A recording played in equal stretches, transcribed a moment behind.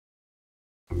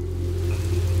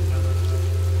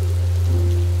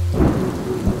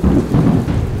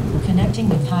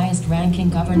Connecting with highest-ranking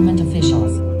government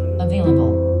officials.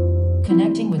 Available.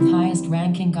 Connecting with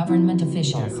highest-ranking government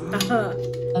officials.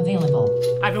 Available.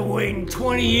 I've been waiting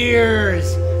 20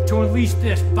 years to unleash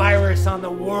this virus on the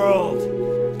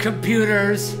world.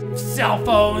 Computers, cell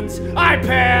phones,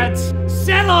 iPads,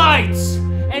 satellites,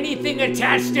 anything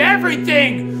attached to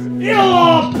everything, it'll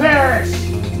all perish!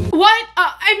 What?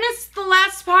 I missed the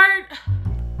last part.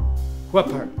 What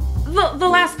part? The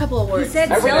last couple of words. He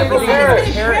said Everything will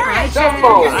perish. Cell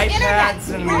phones,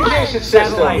 iPads and communication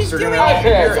satellites systems, are gonna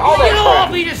iPads, all that It'll all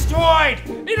crap. be destroyed!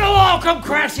 It'll all come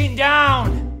crashing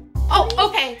down! Oh,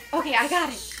 okay, I got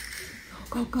it.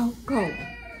 Go.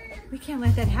 We can't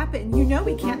let that happen. You know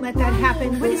we can't let that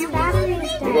happen. What do you want?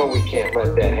 You know we can't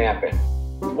let that happen.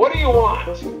 What do you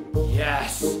want?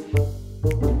 Yes!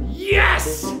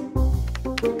 Yes!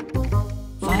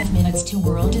 5 minutes to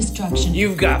world destruction.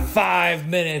 You've got 5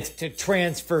 minutes to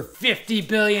transfer $50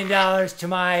 billion to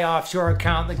my offshore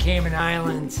account in the Cayman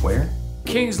Islands. Where?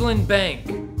 Kingsland Bank,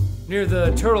 near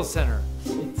the Turtle Center.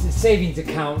 It's a savings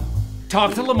account.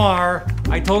 Talk to Lamar.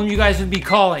 I told him you guys would be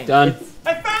calling. Done.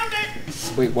 I found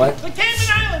it! Wait, what? The Cayman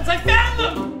Islands! I found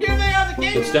them! Here they are, the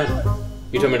Cayman It's done. Islands!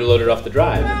 You told me to load it off the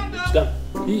drive. It's done.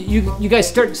 You guys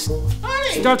start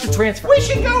the transfer. We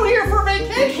should go here for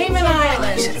vacation. Cayman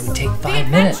Islands. It would take 5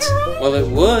 minutes. Well, it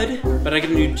would, but I got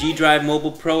a new G-Drive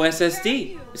Mobile Pro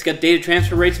SSD. It's got data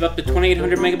transfer rates of up to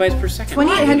 2,800 megabytes per second.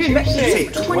 2,800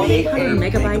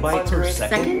 megabytes per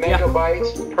second?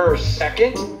 Megabytes per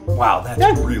second? Wow,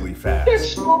 that's really fast. That's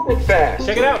stupid fast.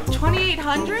 Check it out.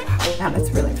 2,800? Wow, that's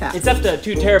really fast. It's up to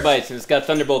 2 terabytes and it's got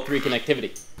Thunderbolt 3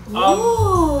 connectivity.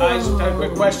 I just have a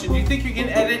quick question. Do you think you can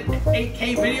edit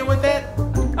 8K video with that?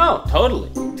 Oh, totally.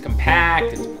 It's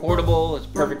compact, it's portable, it's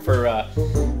perfect for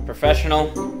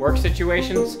professional work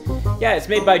situations. Yeah, it's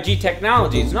made by G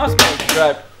Technologies and also made to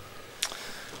drive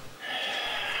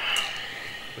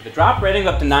with a drop rating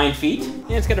of up to 9 feet,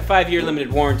 and it's got a 5-year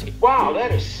limited warranty. Wow,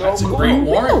 that is so That's a cool. great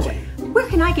warranty. Where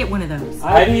can I get one of those?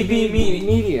 IVB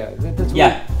Media. That's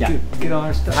Yeah, yeah. Get all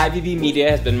our stuff. IVB Media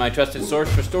has been my trusted source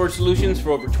for storage solutions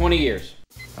for over 20 years.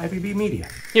 IVB Media.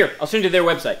 Here, I'll send you their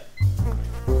website.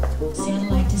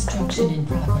 Satellite destruction in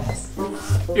progress.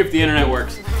 If the internet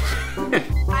works.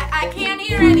 I can't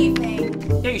hear anything.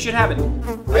 Yeah, you should have it.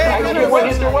 I can get one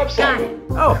hit their website.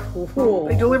 Oh,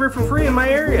 they deliver for free in my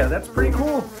area. That's pretty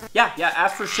cool. Yeah,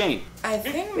 ask for Shane. I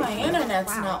think my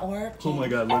internet's not working. Oh my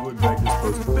god, look what Greg just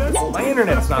posted. My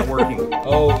internet's not working.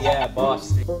 Oh yeah,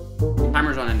 boss.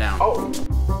 Timer's on and down. Oh,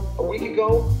 a week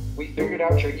ago, we figured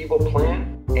out your evil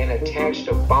plan and attached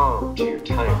a bomb to your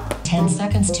timer. 10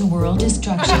 seconds to world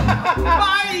destruction. 9,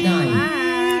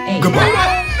 8,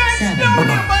 Goodbye.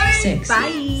 7, 6,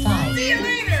 5, See you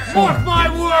later. 4, Mark my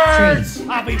words! 3,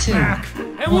 I'll be 2, back.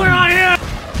 And 1. when I am...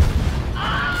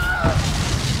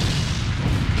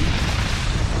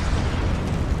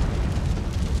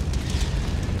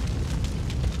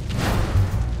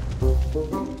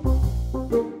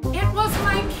 It was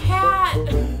my cat.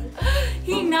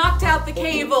 He knocked out the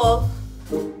cable.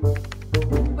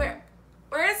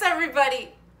 Where is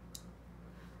everybody?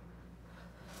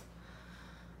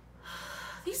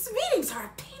 These meetings are a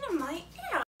pain in my